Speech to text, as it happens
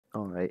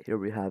Alright, here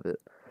we have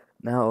it.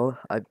 Now,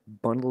 I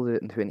bundled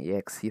it into an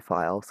exe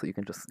file so you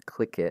can just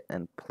click it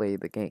and play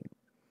the game.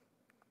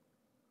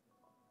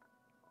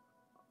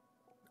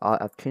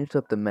 I've changed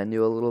up the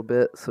menu a little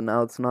bit, so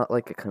now it's not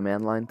like a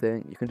command line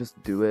thing. You can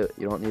just do it.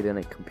 You don't need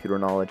any computer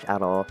knowledge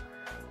at all.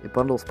 It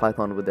bundles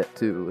Python with it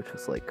too, which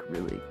is like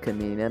really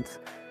convenient.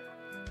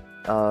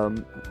 So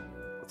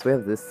we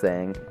have this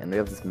thing, and we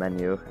have this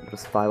menu, and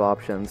just 5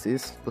 options.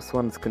 This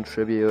one's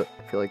contribute.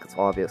 I feel like it's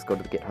obvious. Go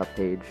to the GitHub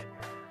page.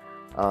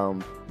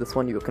 This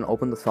one you can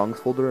open the songs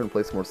folder and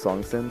place more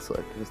songs in, so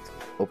I just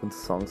open the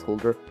songs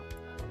folder.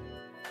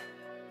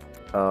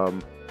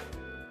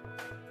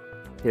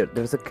 Here,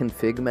 there's a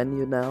config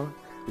menu now,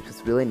 which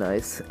is really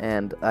nice,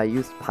 and I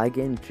used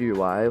Pygame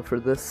GUI for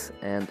this,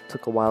 and it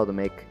took a while to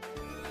make,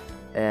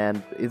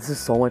 and it's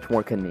just so much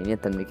more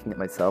convenient than making it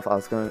myself. I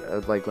was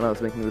like, when I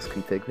was making this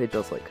config page, I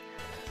was like,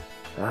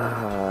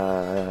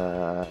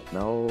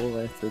 no,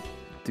 I have to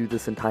do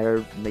this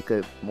make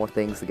more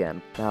things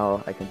again.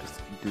 Now I can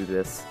just do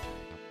this,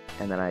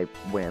 and then I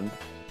win.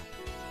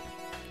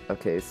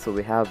 Okay, so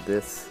we have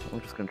this. I'm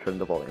just gonna turn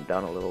the volume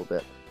down a little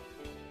bit.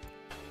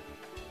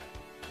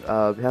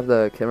 We have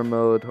the camera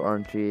mode,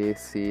 RNG,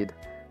 seed,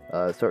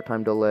 start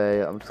time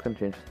delay. I'm just gonna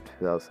change it to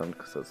 2000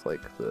 because it's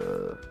like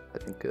I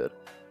think good.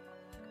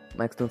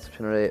 Max distance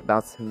generate,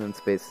 bounce and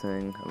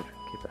spacing. I'm just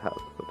gonna keep it how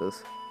it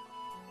is.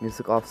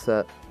 Music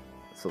offset,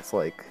 so it's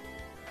like,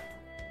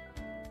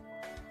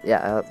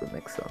 yeah, that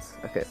makes sense.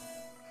 Okay.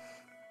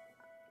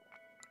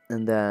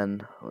 And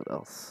then what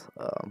else?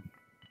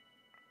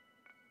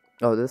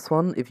 Oh, this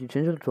one, if you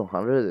change it to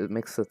 100, it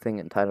makes the thing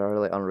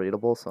entirely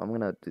unreadable, so I'm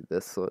gonna do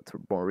this so it's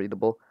more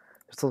readable.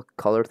 There's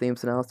color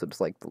themes now, so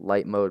it's like the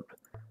light mode.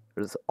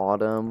 There's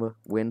autumn,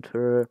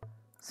 winter,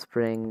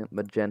 spring,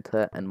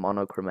 magenta, and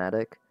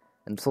monochromatic.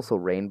 And it's also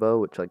rainbow,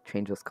 which like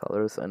changes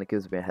colors, and it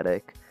gives me a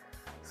headache.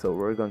 So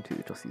we're going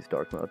to just use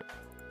dark mode.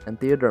 And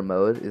theater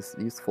mode is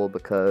useful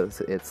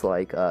because it's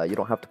like, you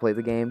don't have to play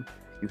the game.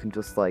 You can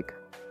just like,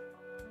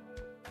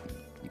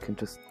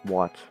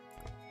 watch,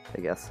 I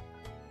guess.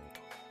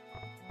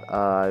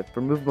 I've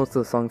removed most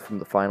of the songs from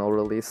the final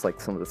release, like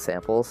some of the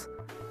samples.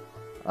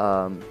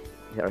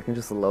 Here, I can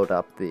just load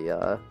up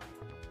the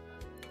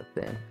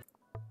thing.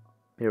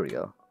 Here we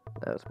go.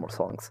 There's more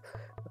songs.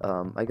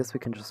 I guess we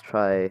can just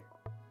try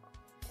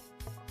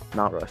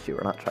not Rushy.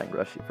 We're not trying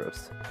Rushy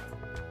first.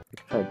 We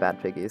can try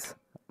Bad Piggies.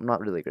 I'm not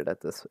really good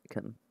at this. We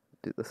can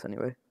do this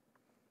anyway.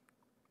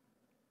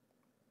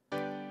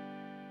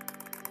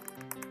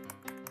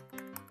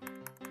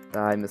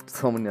 I missed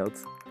so many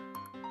notes.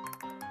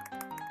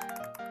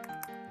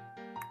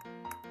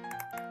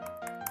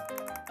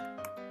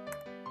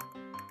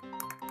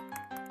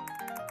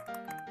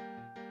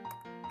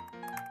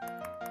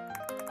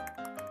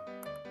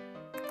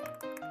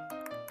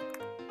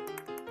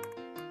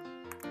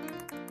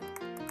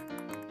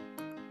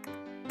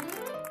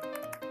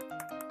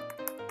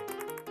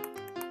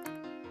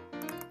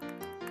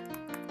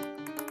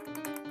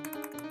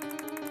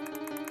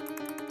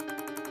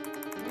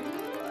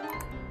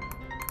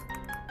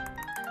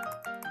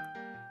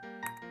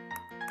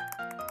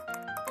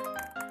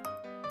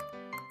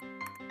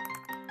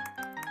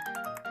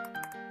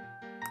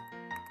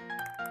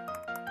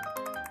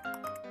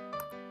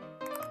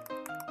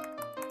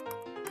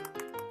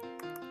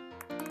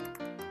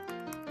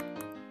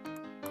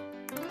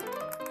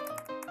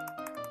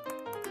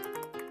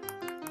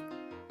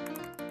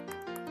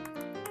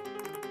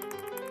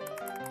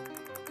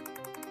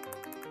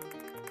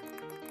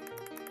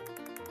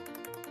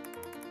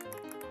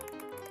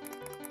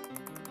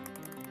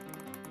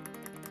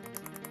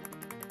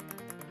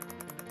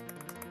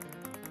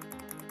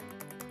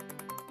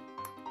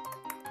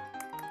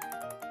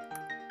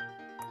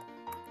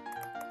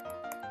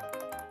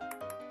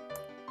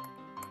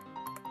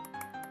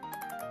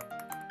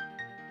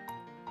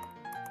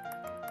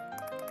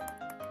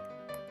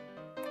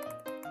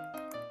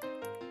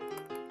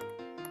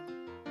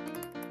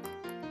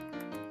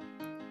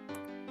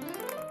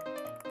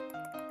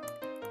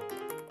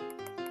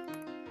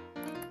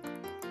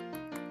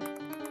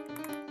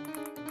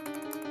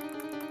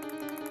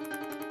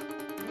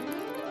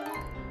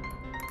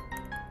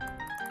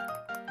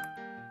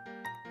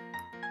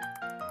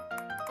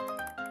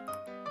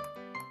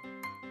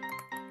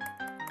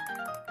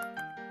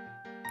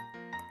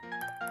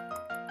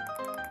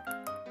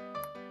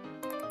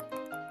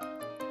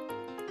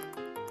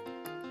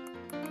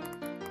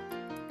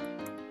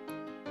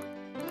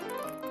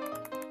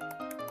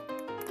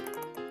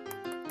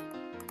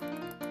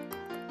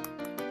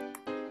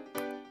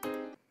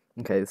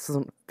 Okay, this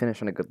isn't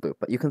finishing a good loop,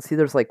 but you can see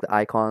there's like the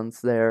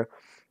icons there.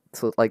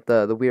 So like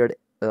the weird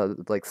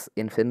like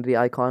infinity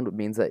icon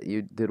means that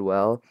you did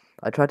well.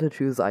 I tried to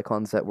choose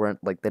icons that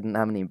weren't like they didn't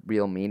have any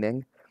real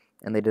meaning,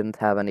 and they didn't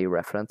have any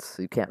reference.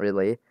 So you can't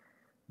really.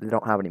 They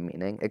don't have any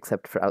meaning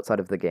except for outside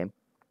of the game.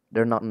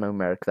 They're not a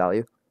numeric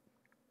value.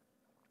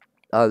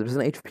 There's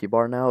an HP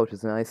bar now, which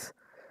is nice.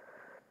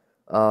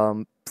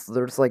 So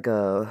there's like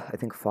I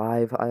think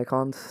 5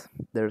 icons.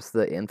 There's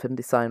the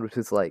infinity sign, which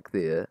is like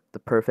the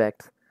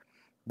perfect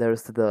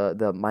there's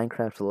the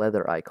Minecraft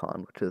leather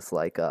icon, which is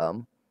like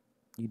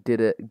you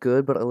did it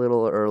good but a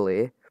little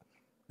early.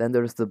 Then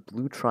there's the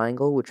blue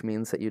triangle, which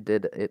means that you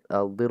did it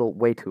a little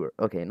way too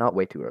okay, not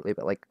way too early,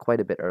 but like quite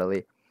a bit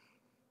early.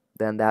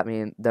 Then that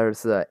means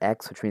there's the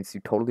X, which means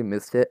you totally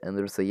missed it, and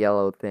there's the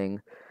yellow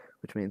thing,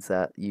 which means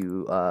that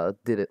you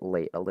did it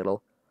late a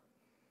little.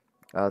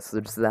 So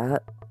there's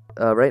that.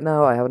 Right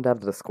now, I haven't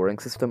added a scoring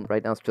system.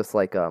 Right now, it's just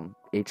like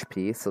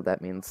HP, so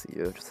that means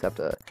you just have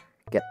to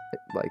get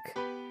like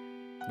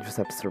you just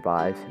have to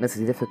survive, and it's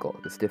difficult.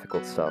 It's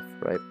difficult stuff,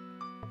 right?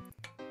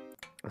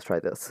 Let's try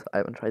this. I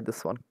haven't tried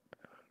this one.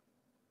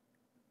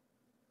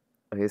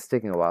 Okay, it's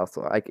taking a while,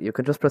 so you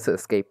can just press the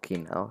escape key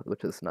now,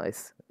 which is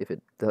nice. If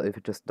it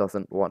just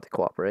doesn't want to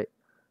cooperate.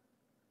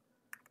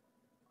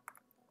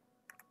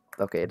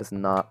 Okay, it is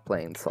not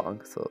playing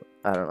song, so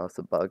I don't know. It's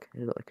a bug.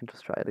 I can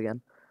just try it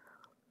again.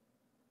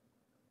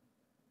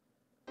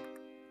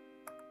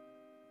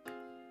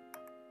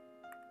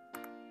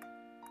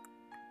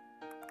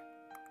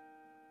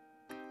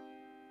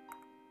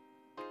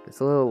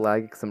 It's a little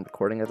laggy because I'm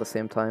recording at the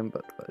same time,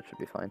 but it should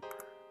be fine.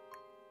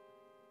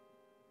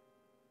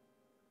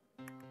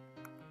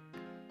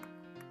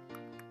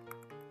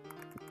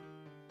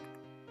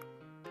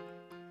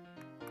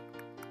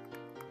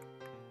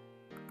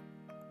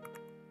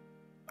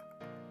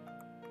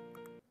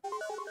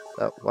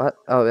 What?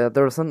 Oh, yeah,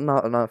 there was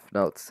not enough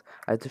notes.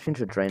 I had to change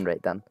the drain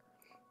rate then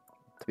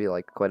to be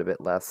like quite a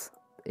bit less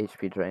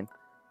HP drain.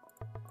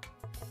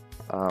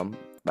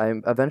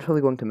 I'm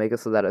eventually going to make it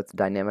so that it's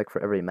dynamic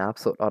for every map,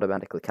 so it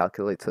automatically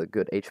calculates a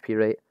good HP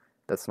rate.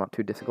 That's not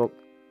too difficult.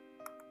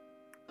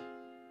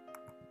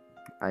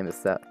 I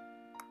missed that.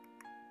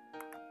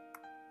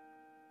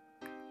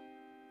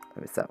 I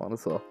missed that one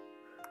as well.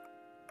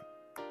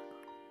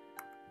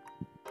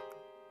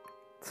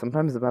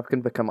 Sometimes the map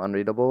can become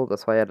unreadable,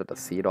 that's why I added a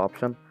seed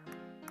option.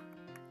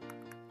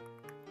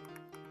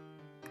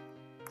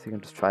 So you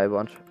can just try a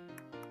bunch.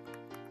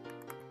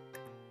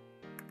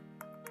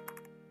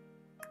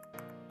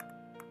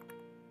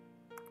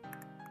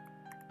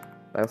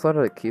 I also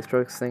added a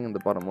keystrokes thing in the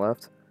bottom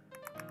left.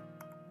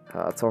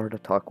 It's hard to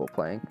talk while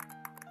playing.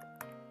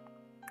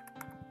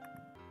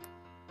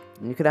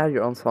 And you can add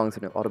your own songs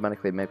and it'll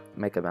automatically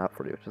make a map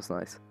for you, which is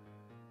nice.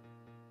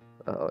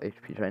 Uh-oh,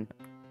 HP drain.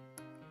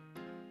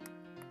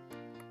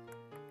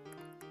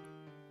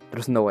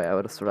 There's no way I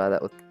would have survived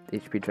that with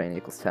HP drain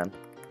equals 10.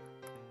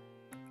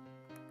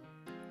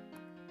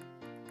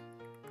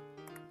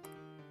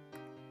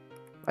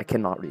 I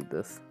cannot read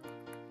this.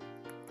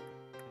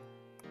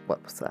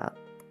 What was that?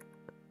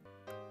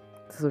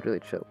 This is really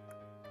chill.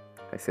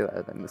 I see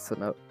that I missed a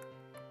note.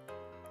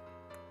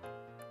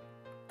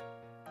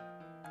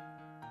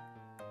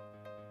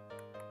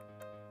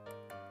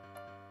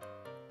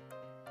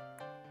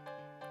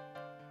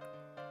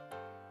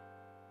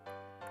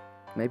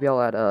 Maybe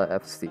I'll add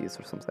FCs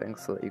or something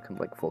so that you can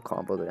like full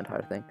combo the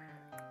entire thing.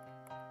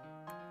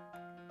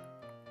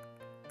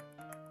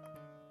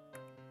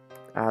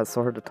 It's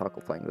so hard to talk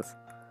while playing this.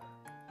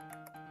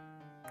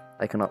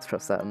 I cannot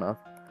stress that enough.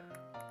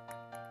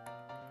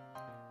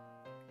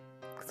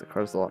 Because it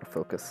requires a lot of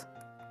focus.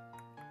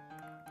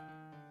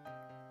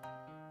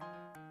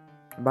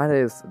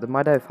 The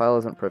MyDive file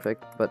isn't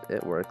perfect, but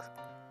it works.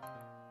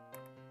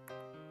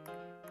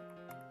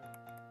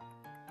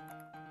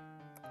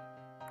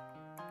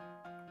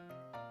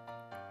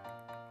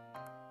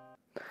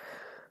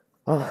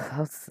 Oh,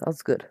 that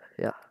was good.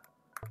 Yeah.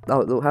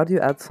 Oh, how do you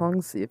add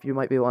songs? If you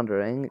might be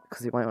wondering,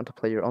 because you might want to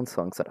play your own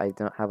songs that I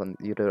don't have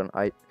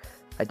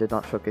I did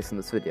not showcase in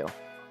this video.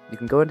 You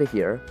can go into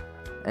here,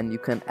 and you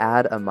can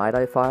add a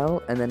MyDive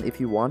file, and then if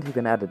you want, you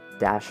can add a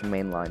dash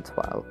mainlines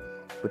file,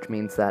 which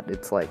means that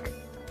it's like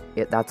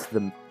you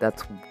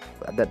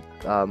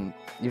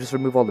just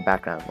remove all the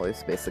background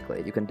noise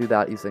basically. You can do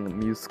that using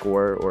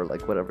MuseScore or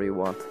like whatever you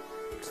want.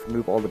 Just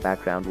remove all the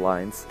background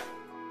lines,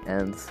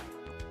 and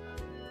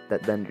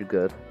then you're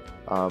good.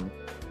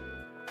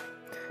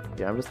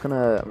 Yeah, I'm just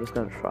gonna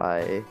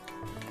try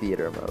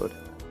theater mode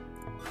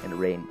and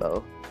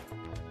rainbow.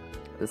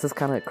 This is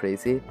kind of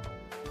crazy.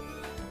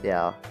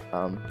 Yeah.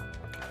 Try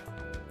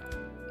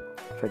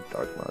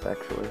dark mode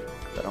actually.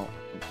 I don't want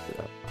to do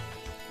that.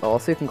 Oh,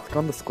 also you can click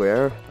on the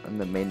square in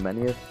the main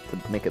menu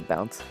to make it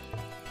bounce.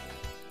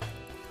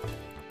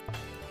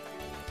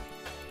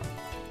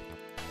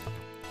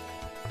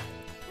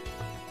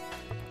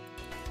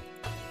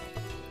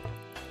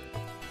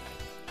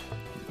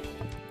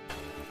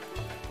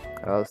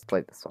 Let's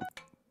play this one.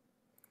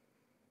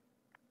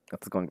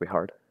 That's going to be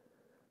hard.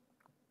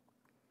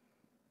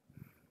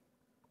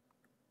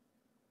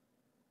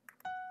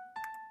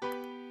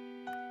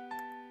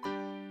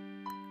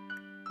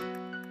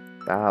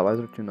 Why is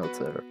there 2 notes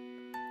there?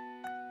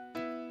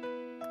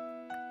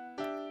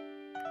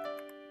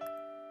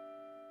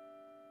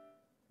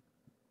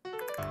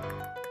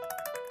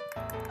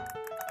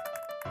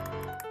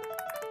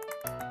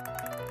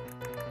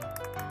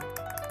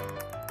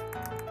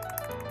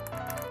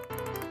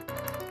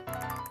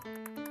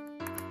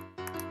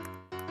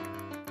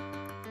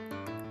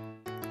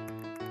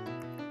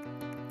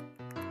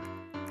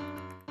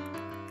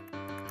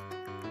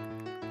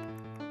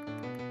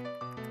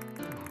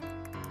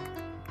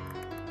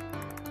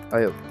 Oh,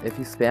 yeah, if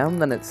you spam,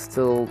 then it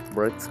still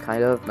works,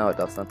 kind of. No, it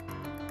doesn't.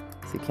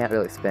 So you can't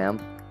really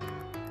spam.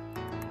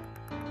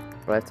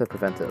 But I have to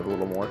prevent it a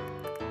little more.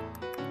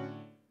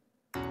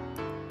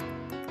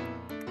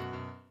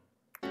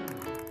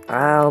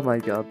 Oh my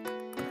god.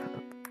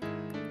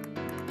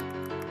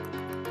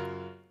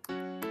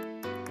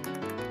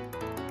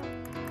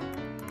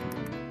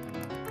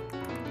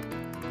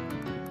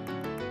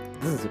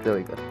 This is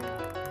really good.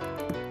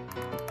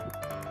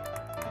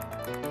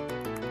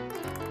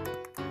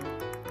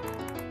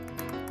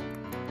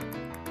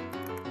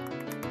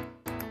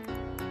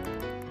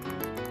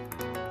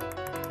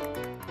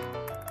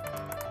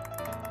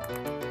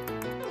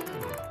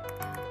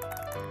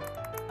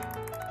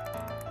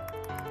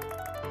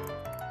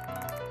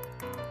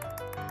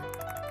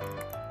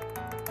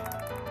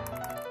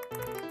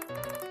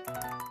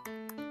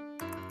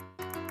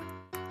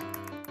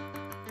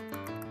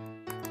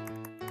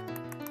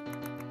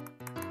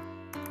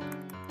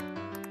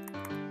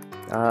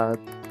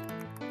 Okay.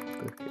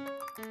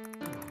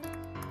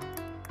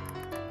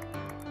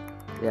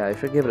 Yeah, I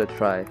should give it a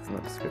try. It's in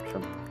the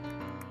description.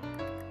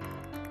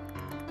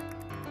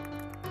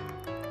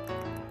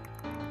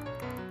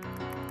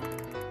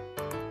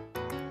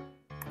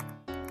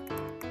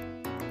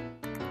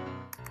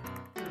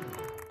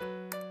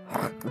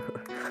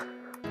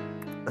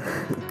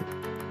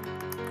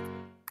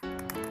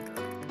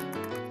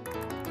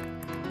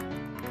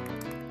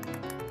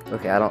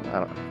 Okay, I don't,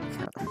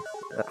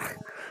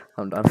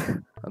 I'm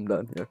done. I'm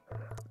done here.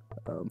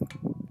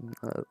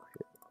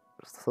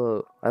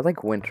 So, I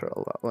like Winter a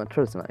lot.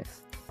 Winter's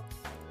nice.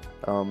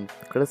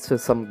 Credits to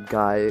some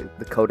guy,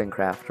 the coding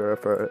crafter,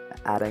 for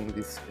adding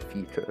these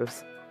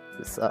features,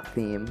 this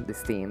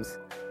these themes.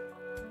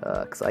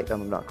 Cause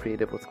I'm not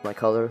creative with my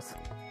colors.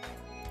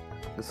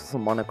 This is a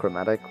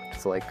monochromatic, which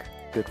is like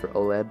good for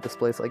OLED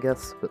displays, I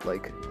guess, but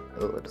like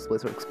OLED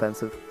displays are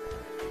expensive.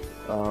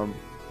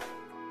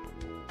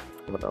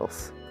 What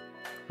else?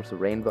 There's a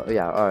rainbow.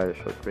 Yeah, I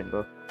showed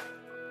rainbow.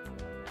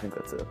 I think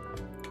that's it.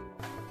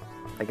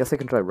 I guess I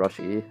can try Rush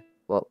E.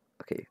 Well,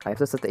 okay, I have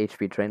to set the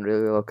HP train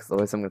really low, because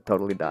otherwise I'm gonna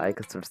totally die,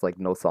 because there's like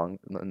no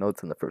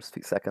notes in the first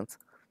few seconds.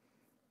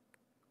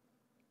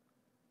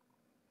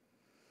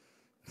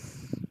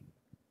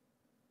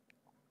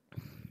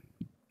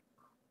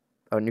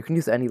 Oh, and you can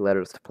use any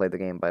letters to play the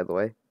game, by the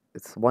way.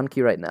 It's 1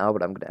 key right now,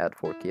 but I'm gonna add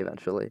 4 key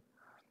eventually.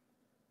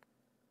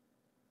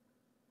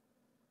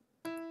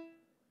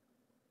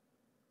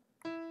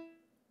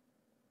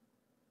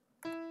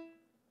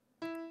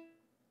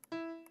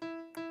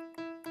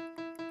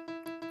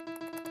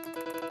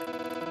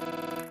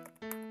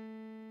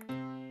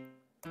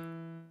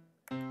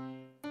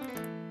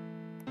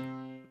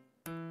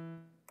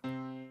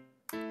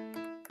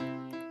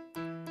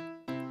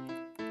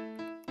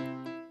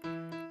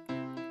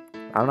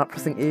 I'm not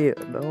pressing E,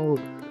 no!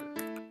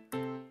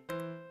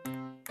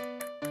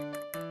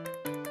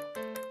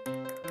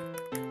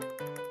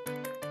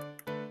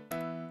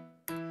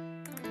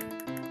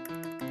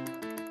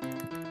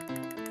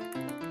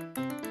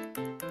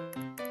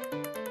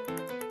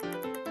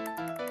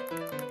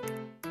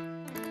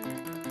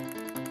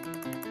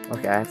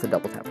 Okay, I have to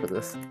double tap for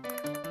this.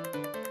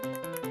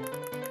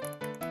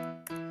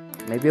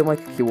 Maybe I'll make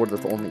a keyboard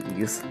with only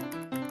E's.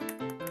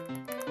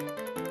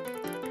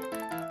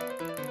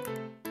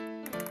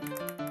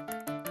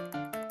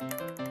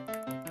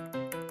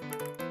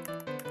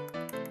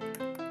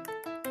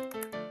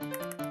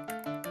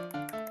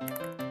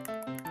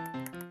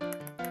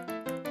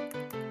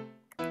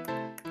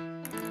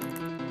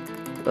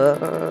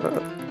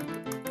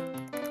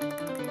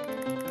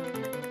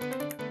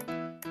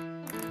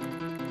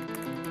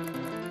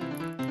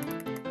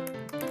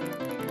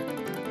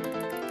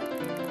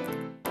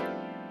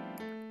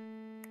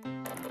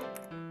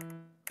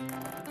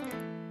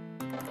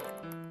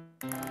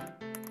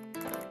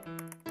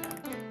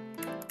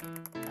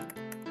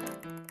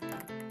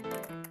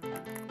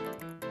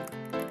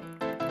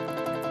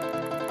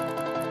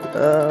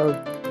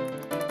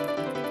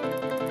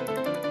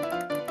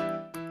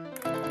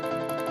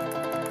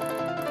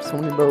 So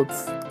many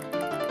boats.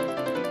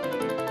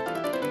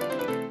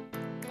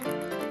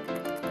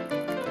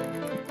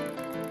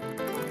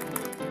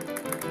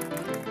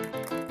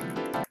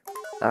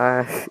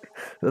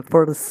 That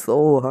part is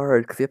so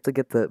hard because you have to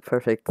get the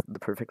perfect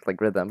like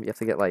rhythm. You have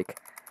to get like,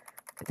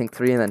 I think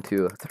 3 and then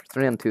 2.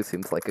 3 and 2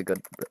 seems like a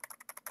good.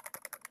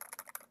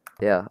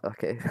 Yeah.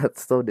 Okay,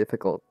 that's so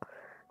difficult.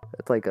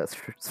 It's like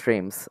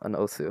streams on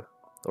Osu,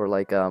 or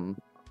like I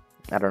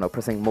don't know,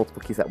 pressing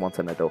multiple keys at once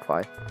on a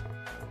Do-Fi.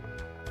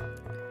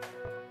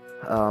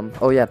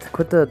 Oh yeah, to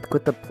quit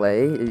the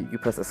play, you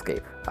press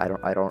escape. I'm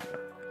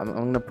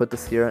gonna put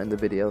this here in the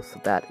video so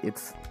that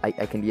I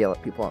can yell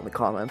at people in the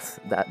comments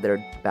that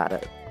they're bad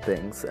at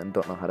things and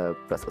don't know how to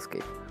press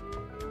escape.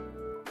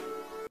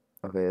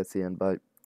 Okay, that's the end. Bye.